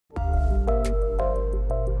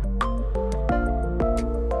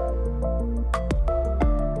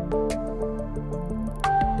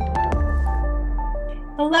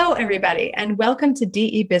Hello, everybody, and welcome to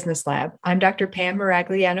DE Business Lab. I'm Dr. Pam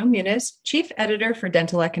Maragliano Muniz, Chief Editor for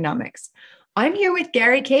Dental Economics. I'm here with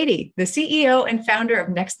Gary Cady, the CEO and founder of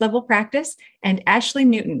Next Level Practice, and Ashley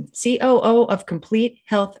Newton, COO of Complete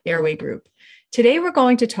Health Airway Group. Today, we're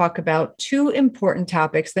going to talk about two important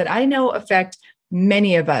topics that I know affect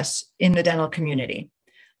many of us in the dental community: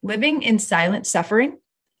 living in silent suffering,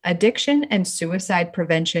 addiction, and suicide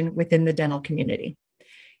prevention within the dental community.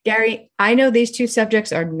 Gary, I know these two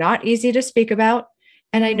subjects are not easy to speak about,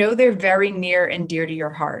 and I know they're very near and dear to your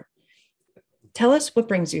heart. Tell us what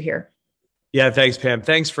brings you here. Yeah, thanks, Pam.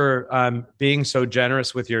 Thanks for being so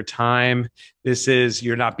generous with your time.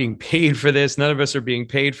 You're not being paid for this. None of us are being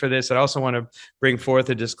paid for this. I also want to bring forth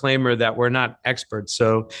a disclaimer that we're not experts.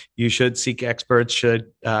 So you should seek experts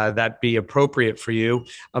should that be appropriate for you.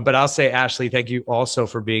 But I'll say, Ashley, thank you also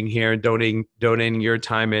for being here and donating your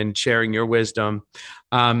time and sharing your wisdom.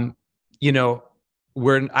 You know,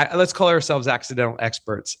 let's call ourselves accidental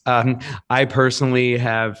experts. I personally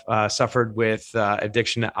have suffered with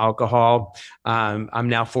addiction to alcohol. I'm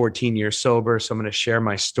now 14 years sober, so I'm going to share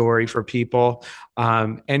my story for people.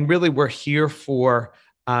 And really, we're here for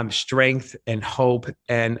strength and hope,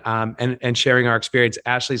 and sharing our experience.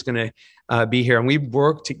 Ashley's going to be here, and we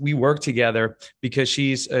work together because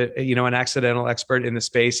she's an accidental expert in the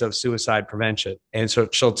space of suicide prevention, and so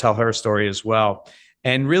she'll tell her story as well.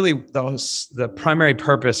 And really, the primary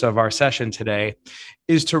purpose of our session today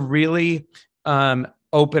is to really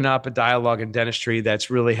open up a dialogue in dentistry that's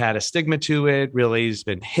really had a stigma to it, really has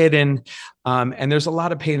been hidden. And there's a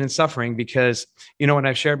lot of pain and suffering because, when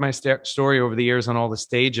I've shared my story over the years on all the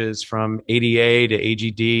stages, from ADA to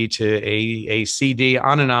AGD to AACD,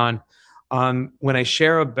 on and on, when I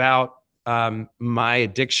share about my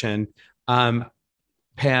addiction,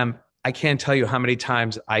 Pam, I can't tell you how many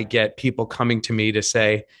times I get people coming to me to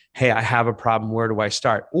say, hey, I have a problem. Where do I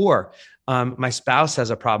start? Or my spouse has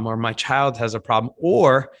a problem, or my child has a problem,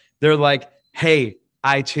 or they're like, hey,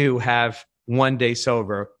 I too have 1 day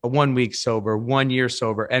sober, 1 week sober, 1 year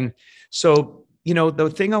sober. And so,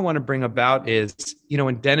 the thing I want to bring about is,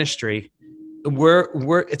 in dentistry,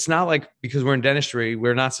 it's not like because we're in dentistry,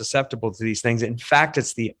 we're not susceptible to these things. In fact,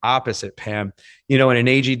 it's the opposite, Pam. In an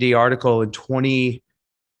AGD article in 2010,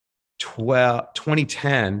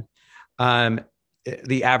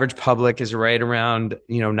 the average public is right around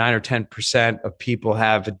 9 or 10% of people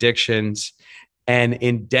have addictions, and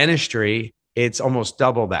in dentistry it's almost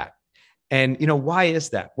double that. And why is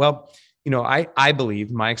that? Well, I believe,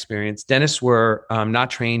 my experience, dentists were not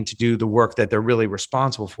trained to do the work that they're really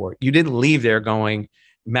responsible for. You didn't leave there going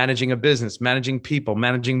managing a business, managing people,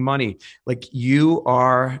 managing money. Like, you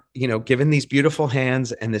are, given these beautiful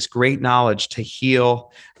hands and this great knowledge to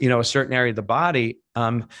heal, a certain area of the body.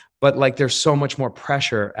 But like, there's so much more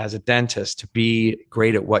pressure as a dentist to be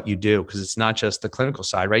great at what you do, because it's not just the clinical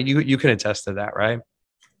side, right? You can attest to that, right?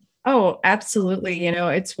 Oh, absolutely.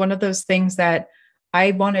 It's one of those things that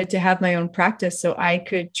I wanted to have my own practice so I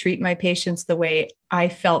could treat my patients the way I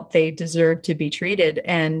felt they deserved to be treated.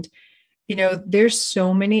 And there's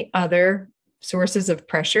so many other sources of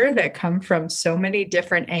pressure that come from so many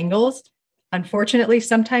different angles, unfortunately,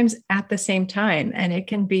 sometimes at the same time. And it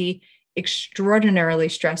can be extraordinarily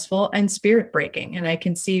stressful and spirit breaking. And I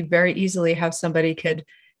can see very easily how somebody could,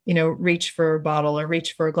 reach for a bottle or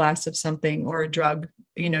reach for a glass of something or a drug,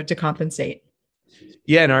 to compensate.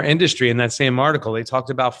 Yeah. In our industry, in that same article, they talked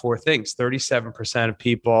about 4 things. 37% of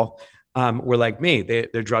people were like me.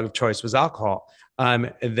 Their drug of choice was alcohol.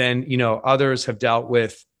 And then, others have dealt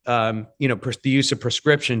with, the use of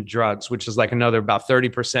prescription drugs, which is like another about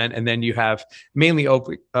 30%. And then you have mainly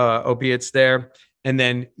opiates there. And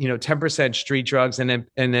then, 10% street drugs, and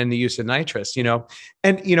then the use of nitrous, and,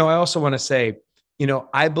 I also want to say,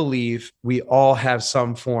 I believe we all have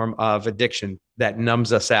some form of addiction that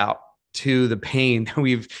numbs us out to the pain that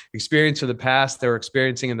we've experienced in the past, that we're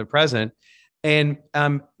experiencing in the present. And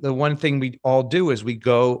the one thing we all do is we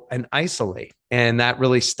go and isolate, and that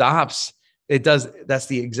really stops. That's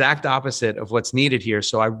the exact opposite of what's needed here.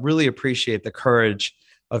 So I really appreciate the courage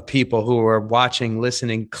of people who are watching,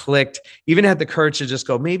 listening, clicked, even had the courage to just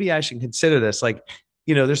go, maybe I should consider this. Like,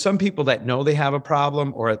 there's some people that know they have a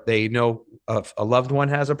problem, or they know of a loved one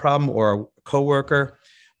has a problem, or a coworker,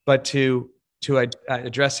 but to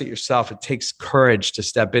address it yourself, it takes courage to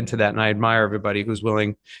step into that. And I admire everybody who's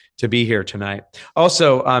willing to be here tonight.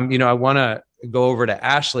 Also, I want to go over to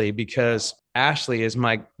Ashley, because Ashley is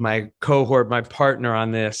my cohort, my partner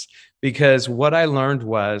on this, because what I learned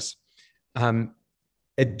was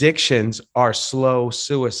addictions are slow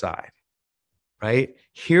suicide, right?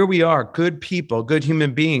 Here we are, good people, good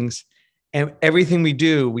human beings, and everything we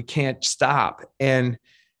do, we can't stop. And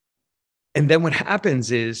And then what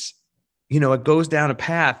happens is, it goes down a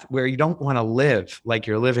path where you don't want to live like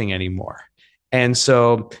you're living anymore. And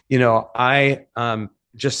so, I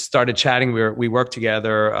just started chatting. We worked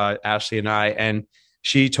together, Ashley and I, and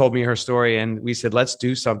she told me her story, and we said, let's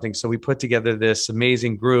do something. So we put together this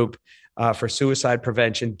amazing group for suicide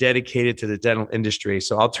prevention dedicated to the dental industry.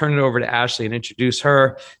 So I'll turn it over to Ashley and introduce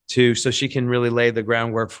her so she can really lay the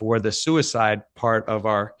groundwork for the suicide part of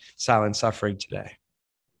our silent suffering today.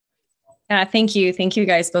 Thank you. Thank you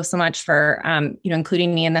guys both so much for,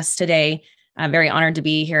 including me in this today. I'm very honored to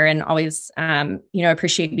be here, and always,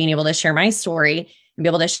 appreciate being able to share my story and be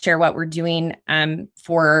able to share what we're doing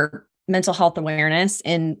for mental health awareness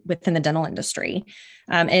within the dental industry.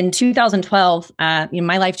 In 2012,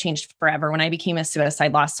 my life changed forever when I became a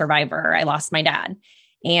suicide loss survivor. I lost my dad.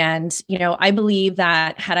 And, I believe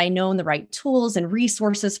that had I known the right tools and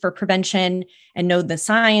resources for prevention and know the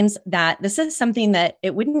signs, that this is something that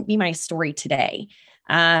it wouldn't be my story today.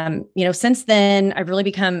 Since then, I've really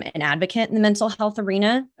become an advocate in the mental health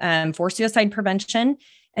arena for suicide prevention,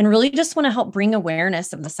 and really just want to help bring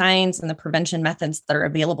awareness of the signs and the prevention methods that are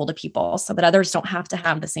available to people so that others don't have to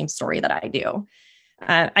have the same story that I do.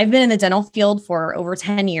 I've been in the dental field for over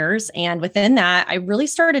 10 years. And within that, I really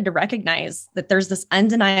started to recognize that there's this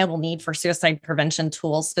undeniable need for suicide prevention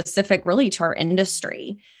tools specific really to our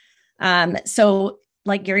industry. So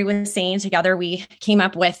like Gary was saying, together we came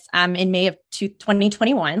up with, in May of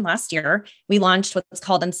 2021, last year, we launched what's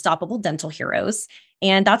called Unstoppable Dental Heroes.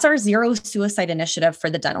 And that's our zero suicide initiative for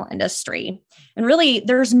the dental industry. And really,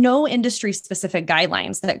 there's no industry specific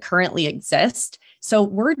guidelines that currently exist. So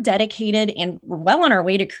we're dedicated and we're well on our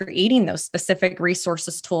way to creating those specific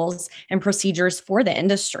resources, tools, and procedures for the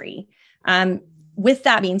industry. With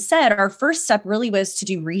that being said, our first step really was to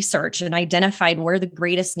do research and identified where the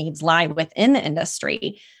greatest needs lie within the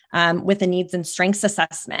industry with the needs and strengths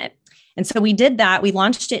assessment. And so we did that. We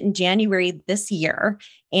launched it in January this year.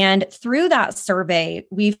 And through that survey,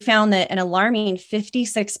 we found that an alarming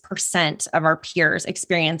 56% of our peers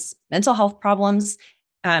experience mental health problems,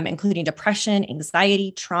 including depression,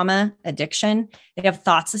 anxiety, trauma, addiction. They have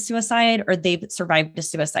thoughts of suicide, or they've survived a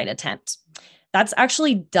suicide attempt. That's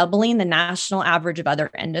actually doubling the national average of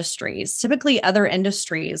other industries. Typically, other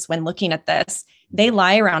industries, when looking at this, they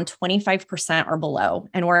lie around 25% or below,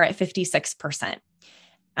 and we're at 56%.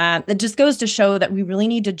 That just goes to show that we really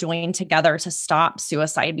need to join together to stop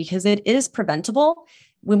suicide, because it is preventable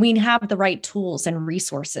when we have the right tools and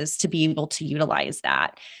resources to be able to utilize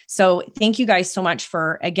that. So thank you guys so much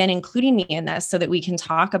for, again, including me in this so that we can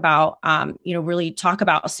talk about, really talk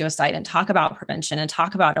about suicide and talk about prevention and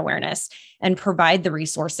talk about awareness and provide the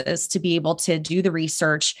resources to be able to do the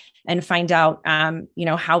research and find out,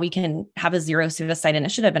 how we can have a zero suicide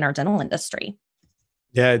initiative in our dental industry.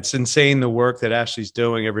 Yeah, it's insane the work that Ashley's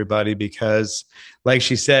doing, everybody, because like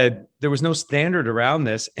she said, there was no standard around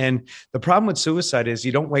this. And the problem with suicide is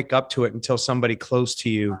you don't wake up to it until somebody close to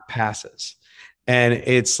you passes. And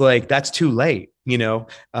it's like, that's too late. When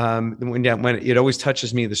it always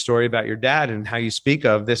touches me, the story about your dad and how you speak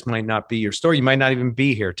of this might not be your story. You might not even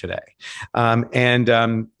be here today.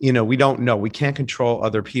 We don't know. We can't control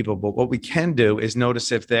other people, but what we can do is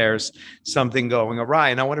notice if there's something going awry.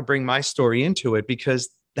 And I want to bring my story into it, because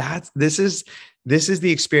this is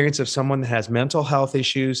the experience of someone that has mental health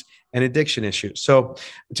issues and addiction issues. So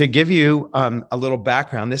to give you a little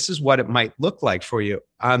background, this is what it might look like for you.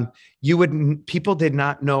 People did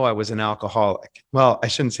not know I was an alcoholic. Well, I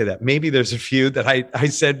shouldn't say that. Maybe there's a few that I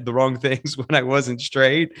said the wrong things when I wasn't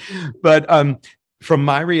straight, but from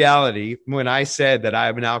my reality, when I said that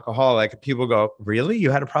I'm an alcoholic, people go, really?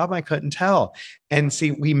 You had a problem? I couldn't tell. And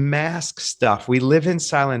see, we mask stuff. We live in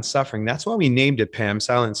silent suffering. That's why we named it, Pam,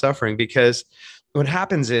 silent suffering, because what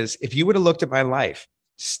happens is, if you would have looked at my life,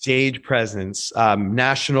 stage presence,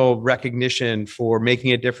 national recognition for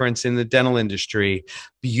making a difference in the dental industry,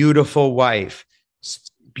 beautiful wife,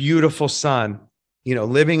 beautiful son,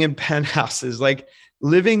 living in penthouses, like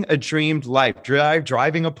living a dreamed life,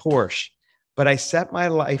 driving a Porsche. But I set my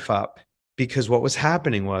life up because what was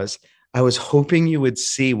happening was I was hoping you would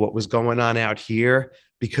see what was going on out here,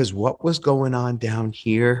 because what was going on down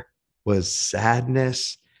here was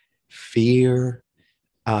sadness, fear,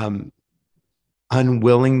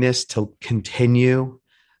 unwillingness to continue,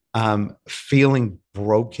 feeling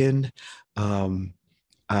broken,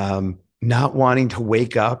 not wanting to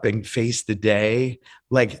wake up and face the day.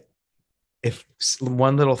 Like, if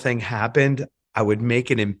one little thing happened, I would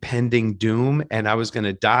make an impending doom and I was going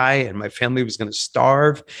to die and my family was going to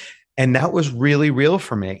starve. And that was really real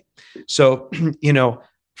for me. So,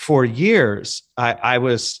 for years, I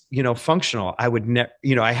was, functional. I would never,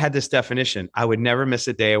 I had this definition. I would never miss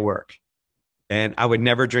a day of work. and I would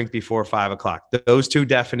never drink before 5 o'clock. Those two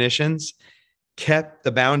definitions kept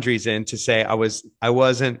the boundaries in to say I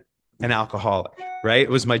wasn't an alcoholic, right? It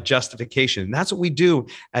was my justification. And that's what we do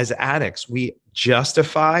as addicts. We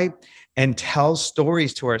justify and tell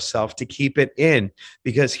stories to ourselves to keep it in,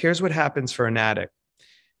 because here's what happens for an addict.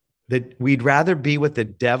 That we'd rather be with the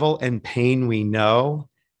devil and pain we know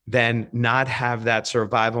than not have that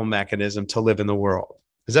survival mechanism to live in the world.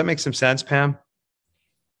 Does that make some sense, Pam?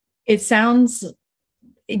 It sounds,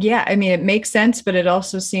 yeah, I mean, it makes sense, but it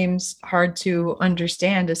also seems hard to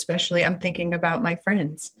understand, especially I'm thinking about my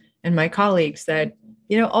friends and my colleagues that,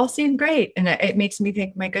 all seem great. And it makes me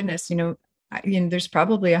think, my goodness, there's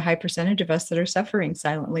probably a high percentage of us that are suffering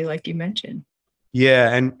silently, like you mentioned.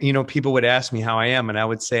 Yeah. And, people would ask me how I am, and I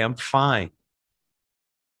would say, I'm fine.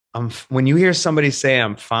 When you hear somebody say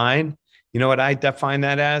I'm fine, you know what I define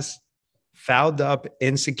that as? Fouled up,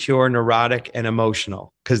 insecure, neurotic, and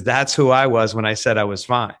emotional, because that's who I was when I said I was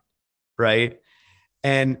fine. Right.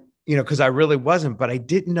 And, because I really wasn't, but I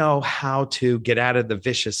didn't know how to get out of the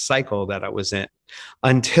vicious cycle that I was in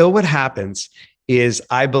until what happens is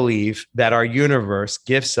I believe that our universe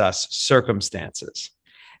gives us circumstances.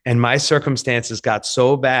 And my circumstances got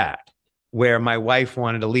so bad where my wife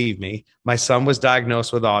wanted to leave me. My son was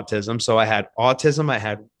diagnosed with autism. So I had autism. I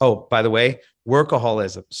had, oh, by the way,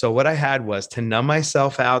 workaholism. So what I had was to numb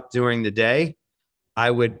myself out during the day.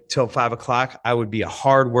 I would, till 5 o'clock, I would be a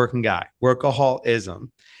hardworking guy,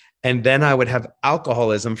 workaholism. And then I would have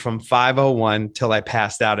alcoholism from 5:01 till I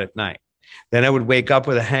passed out at night. Then I would wake up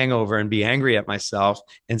with a hangover and be angry at myself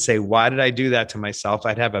and say, why did I do that to myself?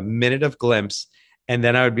 I'd have a minute of glimpse. And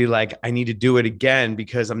then I would be like, I need to do it again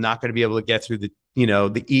because I'm not going to be able to get through the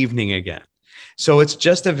evening again. So it's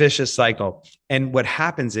just a vicious cycle. And what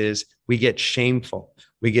happens is we get shameful.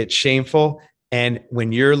 And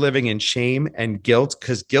when you're living in shame and guilt,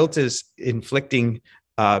 because guilt is inflicting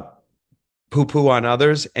poo-poo on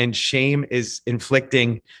others, and shame is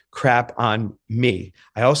inflicting crap on me.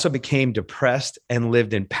 I also became depressed and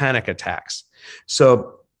lived in panic attacks.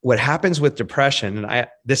 So what happens with depression, and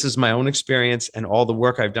this is my own experience and all the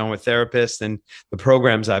work I've done with therapists and the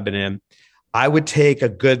programs I've been in, I would take a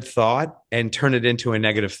good thought and turn it into a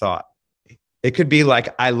negative thought. It could be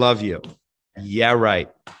like, I love you. Yeah, right.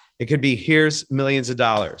 It could be, here's millions of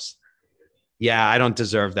dollars. Yeah, I don't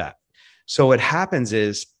deserve that. So what happens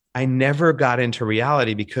is I never got into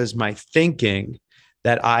reality because my thinking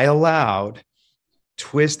that I allowed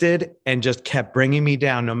twisted and just kept bringing me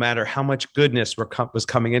down no matter how much goodness was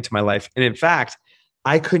coming into my life. And in fact,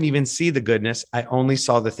 I couldn't even see the goodness. I only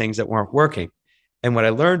saw the things that weren't working. And what I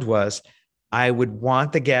learned was I would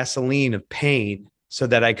want the gasoline of pain so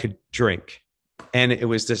that I could drink. And it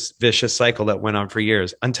was this vicious cycle that went on for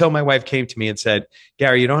years until my wife came to me and said,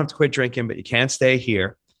 Gary, you don't have to quit drinking, but you can't stay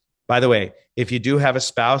here. By the way, if you do have a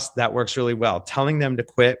spouse, that works really well. Telling them to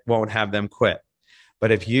quit won't have them quit.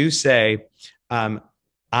 But if you say,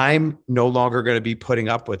 I'm no longer going to be putting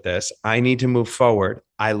up with this, I need to move forward.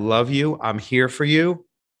 I love you. I'm here for you.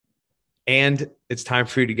 And it's time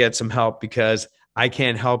for you to get some help because I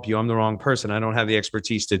can't help you. I'm the wrong person. I don't have the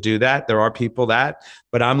expertise to do that. There are people that,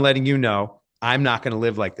 but I'm letting you know, I'm not going to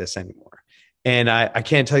live like this anymore. And I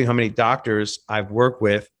can't tell you how many doctors I've worked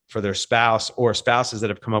with for their spouse or spouses that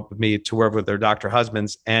have come up with me to work with their doctor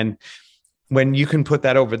husbands. And when you can put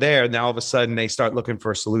that over there, now all of a sudden they start looking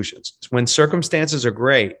for solutions. When circumstances are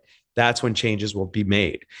great, that's when changes will be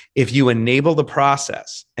made. If you enable the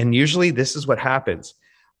process, and usually this is what happens,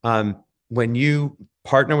 when you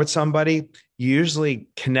partner with somebody, you usually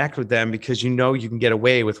connect with them because you can get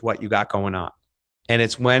away with what you got going on. And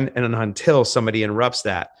it's when and until somebody interrupts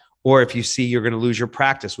that. Or if you see you're going to lose your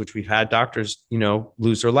practice, which we've had doctors,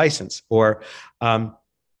 lose their license, or,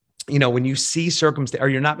 when you see circumstance, or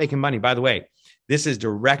you're not making money. By the way, this is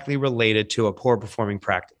directly related to a poor performing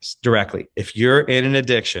practice directly. If you're in an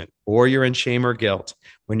addiction or you're in shame or guilt,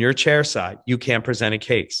 when you're chairside, you can't present a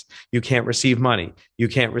case. You can't receive money. You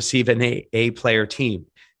can't receive an A player team.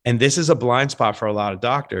 And this is a blind spot for a lot of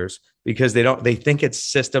doctors because they think it's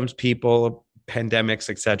systems, people, pandemics,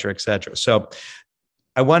 et cetera, et cetera. So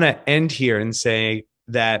I want to end here and say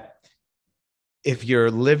that if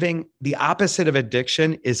you're living, the opposite of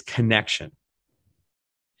addiction is connection.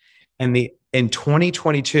 And in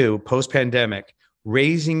 2022, post-pandemic,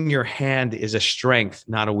 raising your hand is a strength,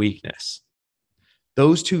 not a weakness.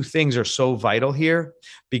 Those two things are so vital here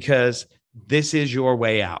because this is your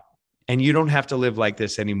way out. And you don't have to live like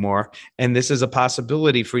this anymore. And this is a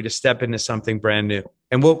possibility for you to step into something brand new.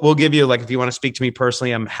 And we'll give you, if you want to speak to me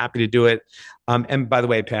personally, I'm happy to do it. And by the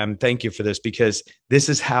way, Pam, thank you for this because this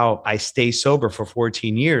is how I stay sober for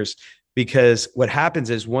 14 years because what happens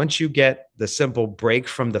is once you get the simple break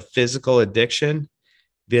from the physical addiction,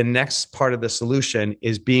 the next part of the solution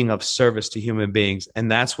is being of service to human beings. And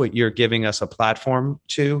that's what you're giving us a platform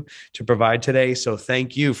to provide today. So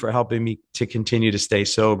thank you for helping me to continue to stay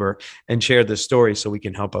sober and share this story so we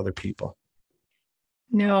can help other people.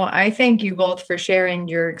 No, I thank you both for sharing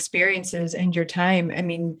your experiences and your time. I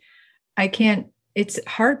mean, it's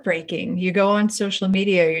heartbreaking. You go on social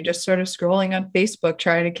media, you're just sort of scrolling on Facebook,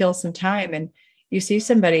 trying to kill some time, and you see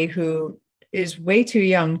somebody who is way too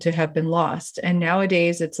young to have been lost. And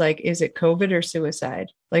nowadays it's like, is it COVID or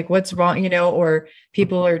suicide? Like, what's wrong, or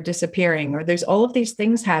people are disappearing, or there's all of these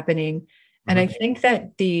things happening. And I think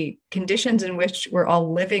that the conditions in which we're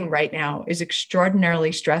all living right now is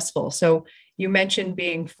extraordinarily stressful. So you mentioned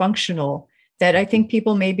being functional, that I think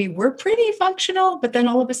people maybe were pretty functional, but then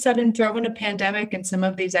all of a sudden throw in a pandemic and some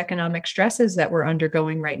of these economic stresses that we're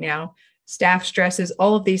undergoing right now, staff stresses,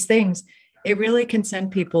 all of these things, it really can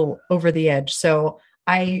send people over the edge. So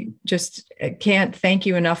I just can't thank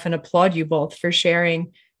you enough and applaud you both for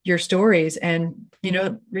sharing your stories and,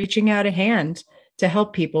 reaching out a hand to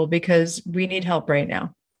help people, because we need help right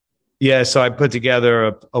now. Yeah. So I put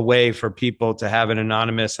together a way for people to have an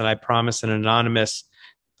anonymous, and I promise an anonymous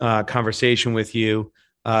conversation with you.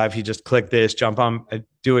 If you just click this, jump on,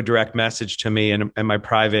 do a direct message to me and my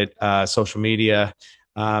private social media.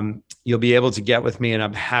 You'll be able to get with me, and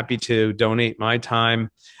I'm happy to donate my time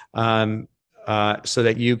so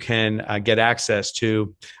that you can get access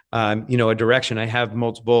to, a direction. I have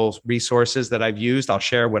multiple resources that I've used. I'll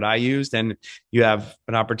share what I used, and you have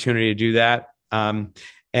an opportunity to do that.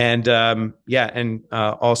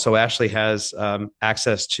 Also Ashley has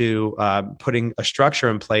access to putting a structure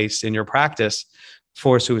in place in your practice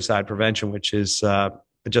for suicide prevention, which is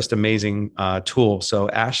just amazing tool. So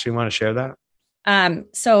Ash, you want to share that?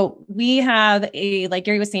 So we have like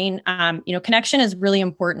Gary was saying, connection is really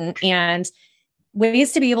important, and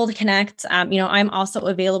ways to be able to connect. I'm also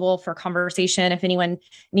available for conversation if anyone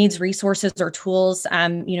needs resources or tools.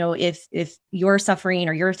 If you're suffering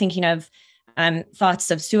or you're thinking of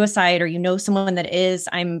thoughts of suicide, or someone that is,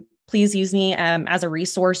 please use me as a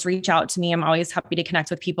resource. Reach out to me. I'm always happy to connect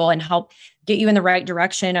with people and help get you in the right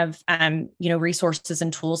direction of resources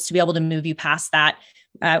and tools to be able to move you past that.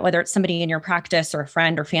 Whether it's somebody in your practice or a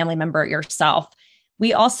friend or family member yourself.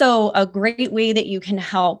 We also, a great way that you can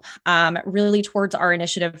help really towards our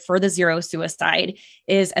initiative for the Zero Suicide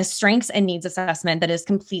is a strengths and needs assessment that is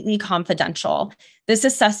completely confidential. This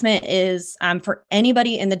assessment is for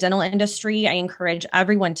anybody in the dental industry. I encourage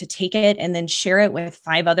everyone to take it and then share it with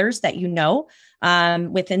 5 others that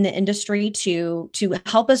within the industry to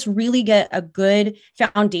help us really get a good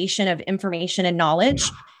foundation of information and knowledge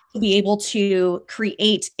to be able to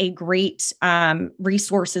create a great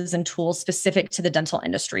resources and tools specific to the dental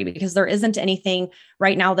industry, because there isn't anything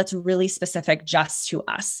right now that's really specific just to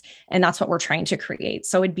us. And that's what we're trying to create.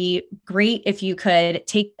 So it'd be great if you could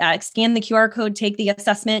scan the QR code, take the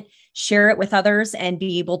assessment, share it with others, and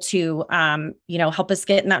be able to, help us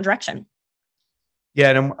get in that direction. Yeah,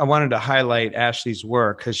 and I wanted to highlight Ashley's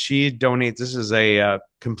work because she donates. This is a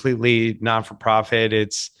completely non-for-profit.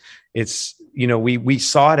 We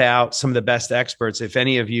sought out some of the best experts. If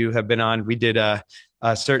any of you have been on, we did a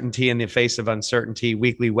Certainty in the Face of Uncertainty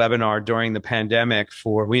weekly webinar during the pandemic.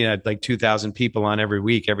 We had like 2,000 people on every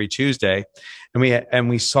week, every Tuesday, and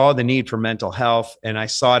we saw the need for mental health. And I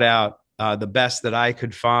sought out the best that I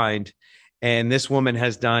could find. And this woman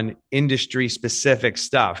has done industry specific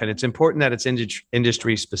stuff. And it's important that it's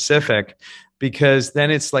industry specific, because then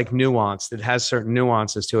it's like nuanced. It has certain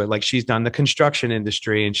nuances to it. Like she's done the construction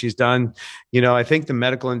industry, and she's done, I think the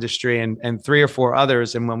medical industry and 3 or 4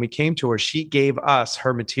 others. And when we came to her, she gave us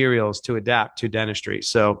her materials to adapt to dentistry.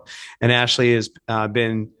 So, and Ashley has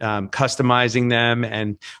been customizing them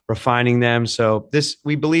and refining them. So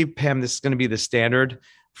we believe, Pam, this is going to be the standard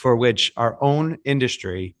for which our own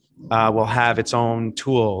industry will have its own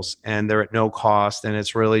tools, and they're at no cost. And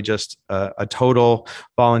it's really just a total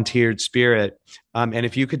volunteered spirit. And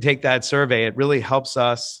if you could take that survey, it really helps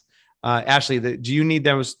us. Ashley, do you need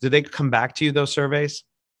those? Do they come back to you, those surveys?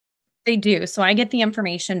 They do. So I get the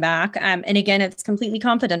information back. And again, it's completely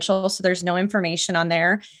confidential. So there's no information on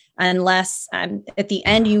there unless at the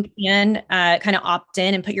end you can kind of opt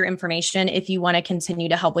in and put your information if you want to continue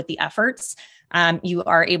to help with the efforts. You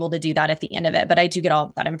are able to do that at the end of it. But I do get all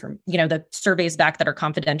of that the surveys back that are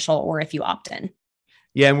confidential, or if you opt in.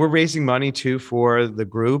 Yeah. And we're raising money too for the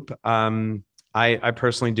group. I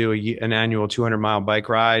personally do an annual 200-mile bike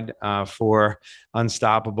ride for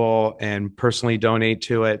Unstoppable and personally donate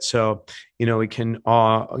to it. So, we can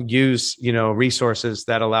use, resources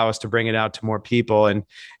that allow us to bring it out to more people. And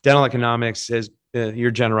dental economics is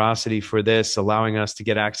your generosity for this, allowing us to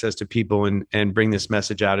get access to people and bring this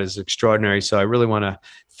message out is extraordinary. So I really want to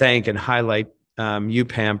thank and highlight you,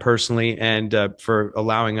 Pam, personally, and for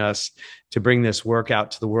allowing us to bring this work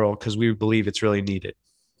out to the world, because we believe it's really needed.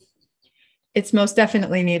 It's most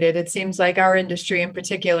definitely needed. It seems like our industry in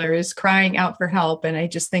particular is crying out for help. And I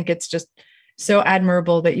just think it's just so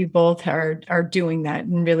admirable that you both are doing that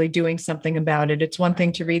and really doing something about it. It's one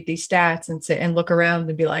thing to read these stats and say and look around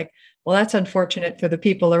and be like, well, that's unfortunate for the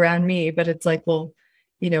people around me. But it's like, well,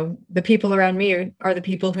 the people around me are the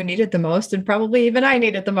people who need it the most. And probably even I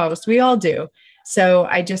need it the most. We all do. So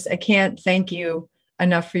I can't thank you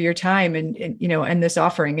enough for your time and this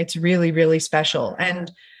offering. It's really, really special.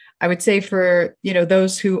 And I would say for,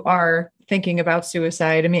 those who are thinking about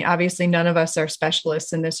suicide, I mean, obviously none of us are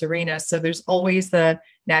specialists in this arena. So there's always the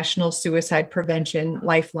National Suicide Prevention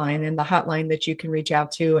Lifeline and the hotline that you can reach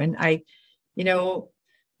out to. And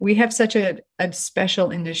we have such a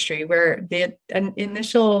special industry where an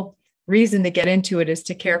initial reason to get into it is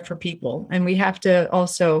to care for people. And we have to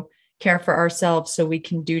also care for ourselves so we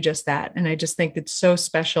can do just that. And I just think it's so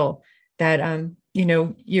special that,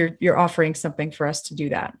 you're offering something for us to do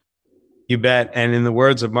that. You bet. And in the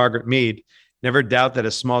words of Margaret Mead, never doubt that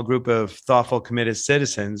a small group of thoughtful, committed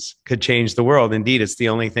citizens could change the world. Indeed, it's the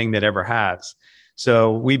only thing that ever has.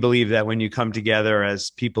 So we believe that when you come together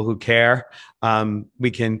as people who care,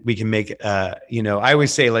 we can make, I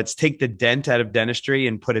always say, let's take the dent out of dentistry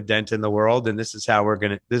and put a dent in the world. And this is how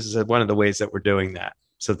this is one of the ways that we're doing that.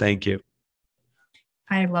 So thank you.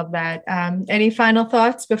 I love that. Any final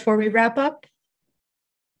thoughts before we wrap up?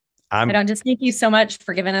 I don't just thank you so much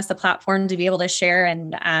for giving us a platform to be able to share.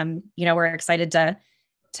 And, we're excited to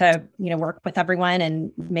work with everyone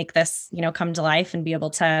and make this, come to life and be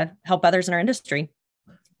able to help others in our industry.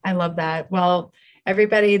 I love that. Well,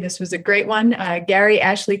 everybody, this was a great one. Gary,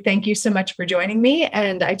 Ashley, thank you so much for joining me.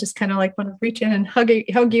 And I just kind of want to reach in and hug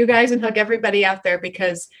you guys and hug everybody out there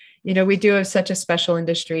because, we do have such a special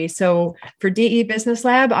industry. So for DE Business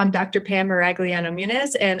Lab, I'm Dr. Pam Maragliano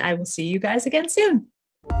Muniz, and I will see you guys again soon.